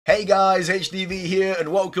Hey guys, HDvee here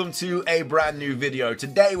and welcome to a brand new video.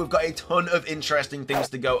 Today we've got a ton of interesting things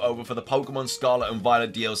to go over for the Pokemon Scarlet and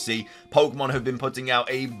Violet DLC. Pokemon have been putting out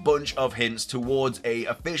a bunch of hints towards a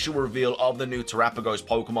official reveal of the new Terrapagos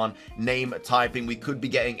Pokemon name typing. We could be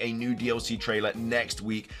getting a new DLC trailer next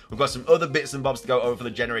week. We've got some other bits and bobs to go over for the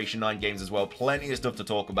Generation 9 games as well. Plenty of stuff to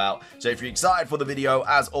talk about. So if you're excited for the video,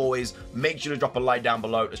 as always, make sure to drop a like down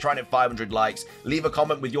below. Let's try and hit 500 likes. Leave a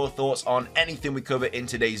comment with your thoughts on anything we cover in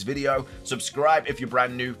today's video. Subscribe if you're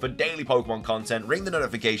brand new for daily Pokemon content. Ring the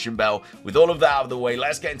notification bell. With all of that out of the way,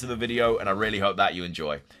 let's get into the video, and I really hope that you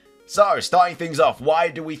enjoy. So, starting things off, why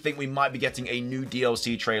do we think we might be getting a new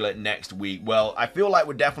DLC trailer next week? Well, I feel like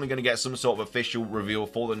we're definitely going to get some sort of official reveal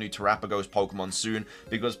for the new Terrapagos Pokemon soon,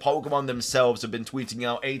 because Pokemon themselves have been tweeting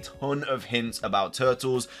out a ton of hints about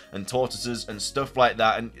turtles and tortoises and stuff like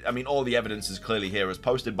that. And I mean, all the evidence is clearly here, as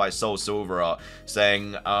posted by Soul Silverart,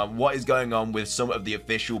 saying what is going on with some of the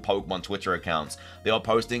official Pokemon Twitter accounts. They are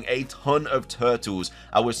posting a ton of turtles.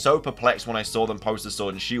 I was so perplexed when I saw them post the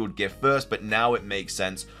Sword and Shield gift first, but now it makes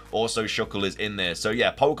sense. Also, Shuckle is in there. So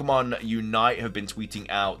yeah, Pokemon Unite have been tweeting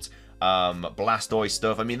out Blastoise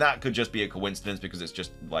stuff. I mean, that could just be a coincidence because it's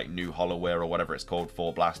just like new holoware or whatever it's called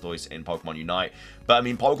for Blastoise in Pokemon Unite. But I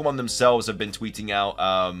mean, Pokemon themselves have been tweeting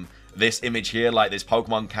out this image here, like this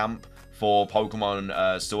Pokemon camp for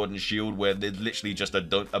Pokemon Sword and Shield, where there's literally just a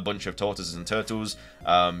bunch of tortoises and turtles.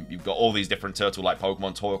 You've got all these different turtle-like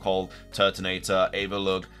Pokemon, Torkoal, Turtonator,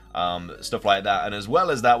 Avalugg, stuff like that. And as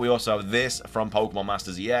well as that, we also have this from Pokemon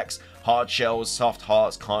Masters EX, Hard Shells, Soft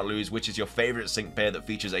Hearts, Can't Lose, which is your favorite sync pair that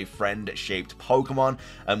features a friend-shaped Pokemon.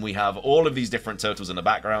 And we have all of these different turtles in the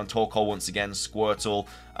background, Torkoal once again, Squirtle,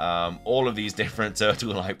 all of these different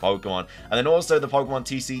turtle-like Pokemon. And then also the Pokemon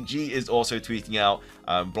TCG is also tweeting out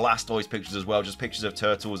Blastoise pictures as well, just pictures of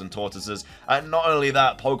turtles and tortoises. And not only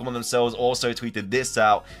that, Pokemon themselves also tweeted this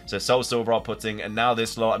out. So Soul Silverart putting, and now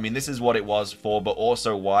this lot, I mean, this is what it was for, but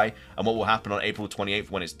also why, and what will happen on April 28th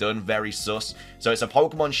when it's done. Very sus. So it's a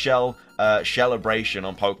Pokemon Shell celebration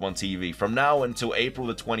on Pokemon TV. From now until April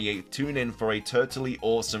the 28th, tune in for a totally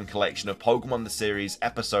awesome collection of Pokemon the Series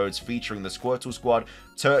episodes featuring the Squirtle Squad,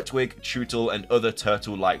 Turtwig, Chewtle, and other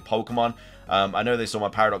turtle-like Pokemon. I know they saw my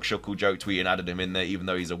Paradox Shuckle joke tweet and added him in there, even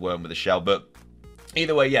though he's a worm with a shell, but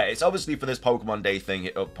either way, yeah, it's obviously for this Pokemon Day thing,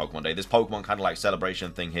 this Pokemon kind of like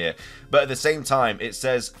celebration thing here. But at the same time, it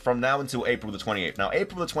says from now until April the 28th. Now,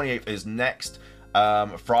 April the 28th is next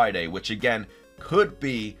Friday, which again could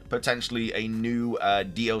be potentially a new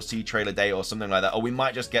DLC trailer day or something like that. Or we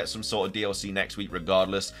might just get some sort of DLC next week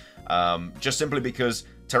regardless. Just simply because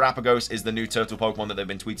Terrapagos is the new turtle Pokemon that they've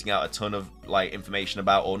been tweeting out a ton of like information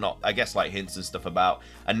about, or not, I guess like hints and stuff about.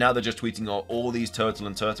 And now they're just tweeting out all these turtle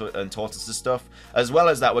and tortoises stuff. As well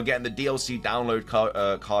as that, we're getting the DLC download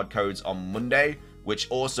card codes on Monday, which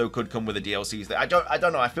also could come with the DLCs. I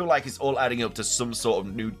don't know. I feel like it's all adding up to some sort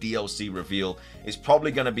of new DLC reveal. It's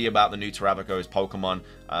probably going to be about the new Terrapagos Pokemon.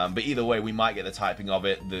 But either way, we might get the typing of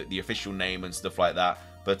it, the official name and stuff like that.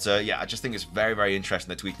 But yeah, I just think it's very, very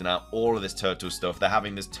interesting. They're tweeting out all of this turtle stuff. They're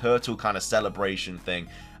having this turtle kind of celebration thing.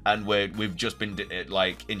 And we've just been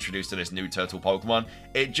like introduced to this new turtle Pokemon.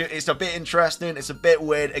 It's a bit interesting. It's a bit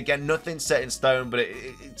weird. Again, nothing's set in stone, but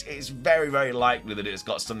it's very, very likely that it's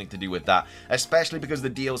got something to do with that. Especially because the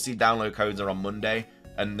DLC download codes are on Monday.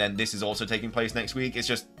 And then this is also taking place next week. It's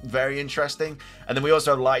just very interesting. And then we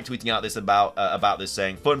also have Light tweeting out this about this,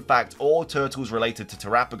 saying, fun fact, all turtles related to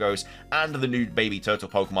Terrapagos and the new baby turtle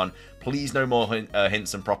Pokemon. Please no more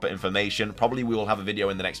hints and proper information. Probably we will have a video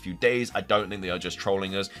in the next few days. I don't think they are just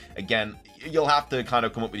trolling us. Again, you'll have to kind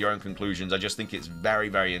of come up with your own conclusions. I just think it's very,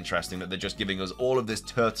 very interesting that they're just giving us all of this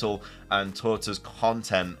turtle and tortoise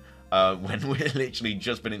content when we've literally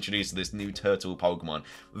just been introduced to this new turtle Pokemon.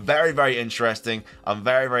 Very, very interesting. I'm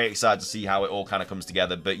very, very excited to see how it all kind of comes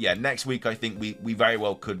together. But yeah, next week I think we very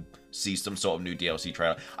well could see some sort of new DLC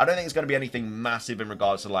trailer. I don't think it's going to be anything massive in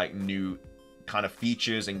regards to like new kind of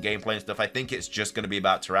features and gameplay and stuff. I think it's just going to be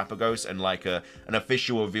about Terrapagos and like an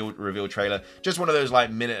official reveal trailer. Just one of those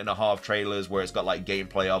like minute-and-a-half trailers where it's got like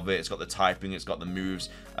gameplay of it, it's got the typing, it's got the moves,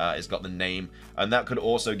 it's got the name, and that could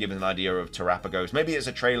also give us an idea of Terrapagos. Maybe it's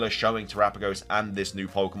a trailer showing Terrapagos and this new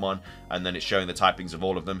Pokemon, and then it's showing the typings of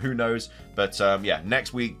all of them. Who knows? But yeah,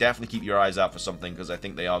 next week, definitely keep your eyes out for something, because I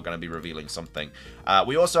think they are going to be revealing something.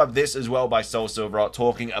 We also have this as well by Soul Silverart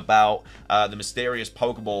talking about the mysterious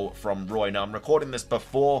Pokeball from Roy. Now, I'm recording this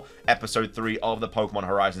before episode 3 of the Pokemon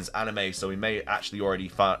Horizons anime, so we may actually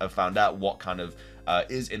already have found out what kind of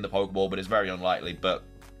is in the Pokeball, but it's very unlikely. But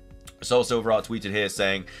Soul Silverheart tweeted here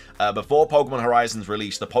saying, before Pokemon Horizons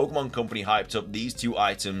release, the Pokemon Company hyped up these two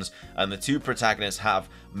items and the two protagonists have,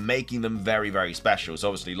 making them very, very special. So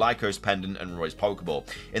obviously Lyco's Pendant and Roy's Pokeball.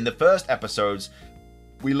 In the first episodes,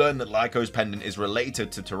 we learned that Lyco's Pendant is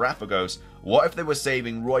related to Terrapagos. What if they were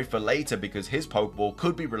saving Roy for later because his Pokeball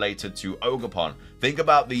could be related to Ogerpon? Think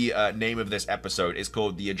about the name of this episode. It's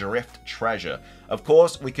called the Adrift Treasure. Of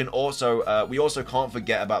course, we also can't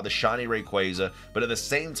forget about the shiny Rayquaza, but at the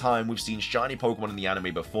same time, we've seen shiny Pokemon in the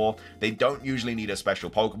anime before. They don't usually need a special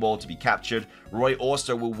Pokeball to be captured. Roy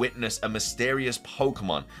also will witness a mysterious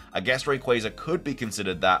Pokemon. I guess Rayquaza could be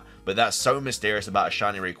considered that, but that's so mysterious about a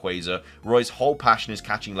shiny Rayquaza. Roy's whole passion is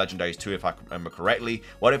catching legendaries too, if I remember correctly.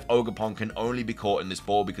 What if Ogerpon can only be caught in this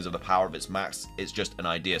ball because of the power of its max? It's just an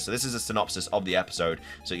idea. So this is a synopsis of the episode.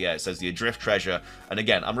 So yeah, it says the Adrift Treasure. And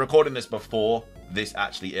again, I'm recording this before this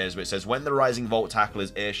actually is, but it says, when the Rising Volt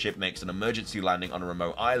Tackler's airship makes an emergency landing on a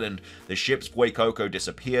remote island, the ship's Fuecoco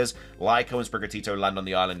disappears. Lyco and Sprigatito land on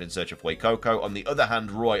the island in search of Fuecoco. On the other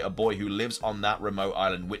hand, Roy, a boy who lives on that remote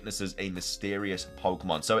island, witnesses a mysterious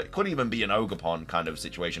Pokemon. So it could even be an Ogerpon kind of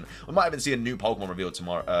situation. We might even see a new Pokemon revealed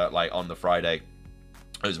tomorrow, like on the Friday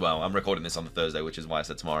as well. I'm recording this on the Thursday, which is why I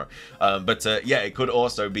said tomorrow. Yeah, it could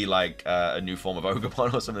also be like a new form of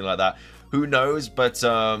Ogerpon or something like that. Who knows? But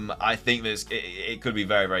I think it could be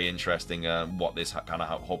very, very interesting what this kind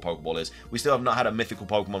of whole Pokeball is. We still have not had a mythical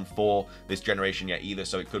Pokemon for this generation yet either,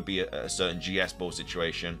 so it could be a certain GS Ball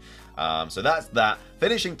situation. So that's that.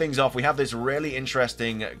 Finishing things off, we have this really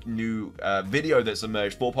interesting new video that's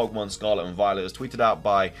emerged for Pokemon Scarlet and Violet. It was tweeted out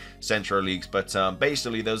by Centro Leaks, but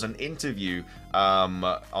basically there's an interview on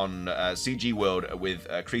CG World with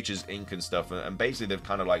Creatures Inc. and stuff, and basically they've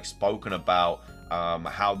kind of like spoken about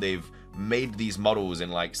how they've made these models in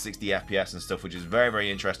like 60 FPS and stuff, which is very,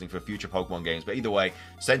 very interesting for future Pokemon games. But either way,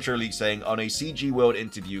 Central Elite saying, on a CG World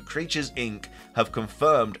interview, Creatures Inc. have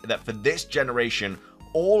confirmed that for this generation,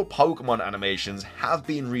 all Pokemon animations have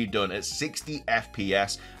been redone at 60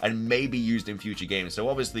 FPS and may be used in future games. So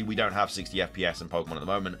obviously we don't have 60 FPS in Pokemon at the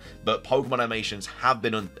moment, but Pokemon animations have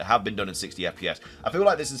been done in 60 FPS. I feel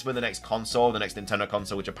like this is for the next console, the next Nintendo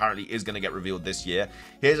console, which apparently is going to get revealed this year.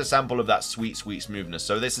 Here's a sample of that sweet, sweet smoothness.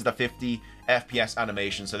 So this is the 50 FPS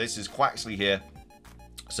animation. So this is Quaxley here.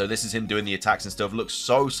 So this is him doing the attacks and stuff. Looks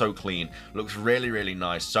so, so clean. Looks really, really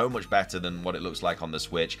nice. So much better than what it looks like on the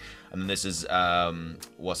Switch. And then this is,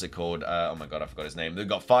 what's it called? Oh my god, I forgot his name. We've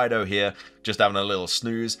got Fido here, just having a little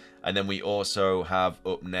snooze. And then we also have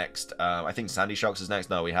up next, I think Sandy Shocks is next.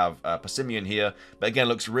 No, we have Passimian here. But again,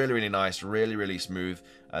 looks really, really nice. Really, really smooth.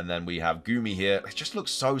 And then we have Goomy here. It just looks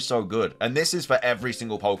so, so good. And this is for every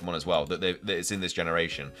single Pokemon as well that it's in this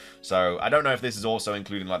generation. So I don't know if this is also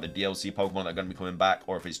including like the DLC Pokemon that are going to be coming back,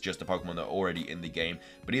 or if it's just the Pokemon that are already in the game.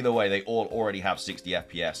 But either way, they all already have 60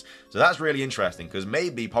 FPS. So that's really interesting, because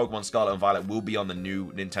maybe Pokemon Scarlet and Violet will be on the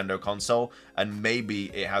new Nintendo console, and maybe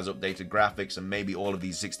it has updated graphics, and maybe all of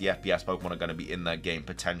these 60 FPS Pokemon are going to be in that game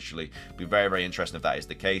potentially. Be very, very interesting if that is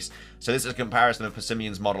the case. So this is a comparison of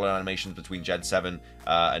Passimian's model and animations between Gen 7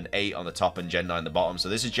 and 8 on the top and Gen 9 on the bottom. So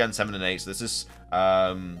this is Gen 7 and 8. So this is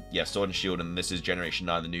yeah, Sword and Shield, and this is Generation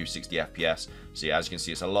 9, the new 60 FPS. So yeah, as you can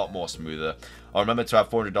see, it's a lot more smoother. Remember to have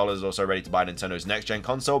 $400 also ready to buy Nintendo's next gen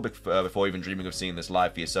console before even dreaming of seeing this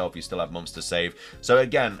live for yourself. You still have months to save. So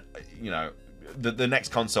again, you know, the next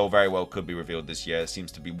console very well could be revealed this year. It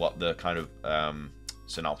seems to be what the kind of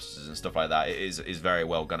synopsis and stuff like that is very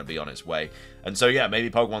well going to be on its way. And so yeah, maybe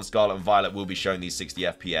Pokemon Scarlet and Violet will be showing these 60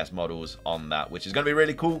 FPS models on that, which is going to be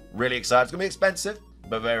really cool, really exciting. It's going to be expensive,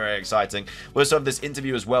 but very, very exciting. We also have this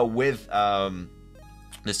interview as well with the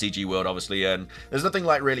CG World, obviously, and there's nothing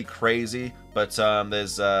like really crazy, but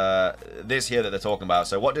there's this here that they're talking about.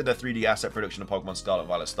 So what did the 3D asset production of Pokemon Scarlet and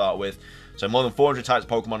Violet start with? So more than 400 types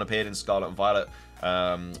of Pokemon appeared in Scarlet and Violet,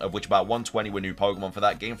 of which about 120 were new Pokemon. For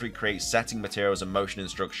that, Game Freak creates setting materials and motion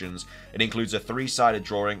instructions. It includes a 3-sided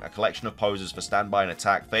drawing, a collection of poses for standby and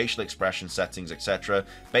attack, facial expression settings, etc.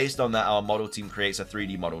 Based on that, our model team creates a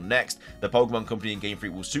 3D model next. The Pokemon Company and Game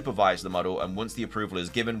Freak will supervise the model, and once the approval is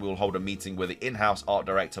given, we will hold a meeting where the in-house art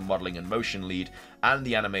director, modeling and motion lead, and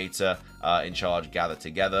the animator in charge gather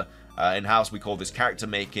together. In-house, we call this character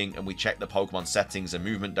making, and we check the Pokemon settings and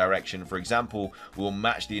movement direction. For example, we'll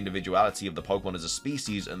match the individuality of the Pokemon as a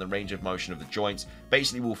species and the range of motion of the joints.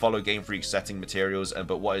 Basically, we'll follow Game Freak's setting materials,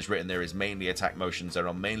 but what is written there is mainly attack motions. There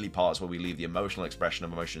are mainly parts where we leave the emotional expression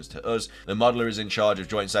of emotions to us. The modeler is in charge of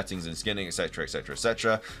joint settings and skinning, etc, etc,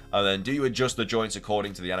 etc. And then, do you adjust the joints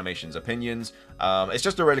according to the animation's opinions? It's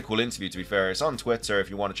just a really cool interview, to be fair. It's on Twitter if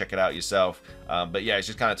you want to check it out yourself. But yeah, it's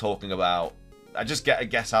just kind of talking about I just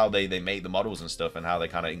guess how they make the models and stuff and how they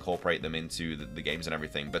kind of incorporate them into the games and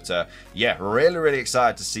everything. But yeah, really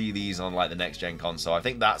excited to see these on like the next gen console. I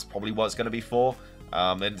think that's probably what it's going to be for.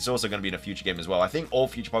 And it's also going to be in a future game as well. I think all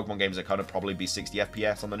future Pokemon games are kind of probably be 60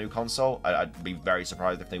 FPS on the new console. I'd be very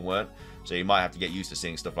surprised if they weren't. So you might have to get used to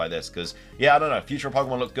seeing stuff like this. Because, yeah, I don't know. Future of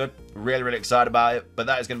Pokemon looks good. Really excited about it. But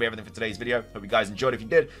that is going to be everything for today's video. Hope you guys enjoyed. If you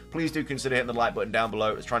did, please do consider hitting the like button down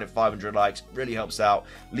below. It's trying to hit 500 likes. Really helps out.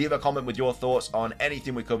 Leave a comment with your thoughts on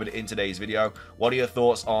anything we covered in today's video. What are your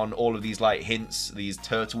thoughts on all of these, like, hints, these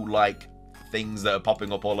turtle-like things that are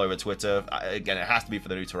popping up all over Twitter? Again, it has to be for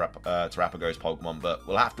the new Terrapagos Pokemon, but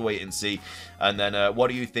we'll have to wait and see. And then what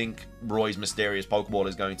do you think Roy's mysterious Pokeball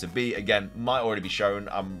is going to be? Again, might already be shown.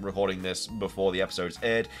 I'm recording this before the episode's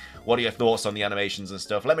aired. What are your thoughts on the animations and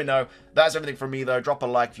stuff? Let me know. That's everything from me, though. Drop a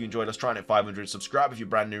like if you enjoyed us trying at 500. Subscribe if you're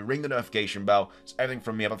brand new. Ring the notification bell. It's everything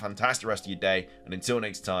from me. Have a fantastic rest of your day. And until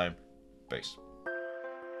next time, peace.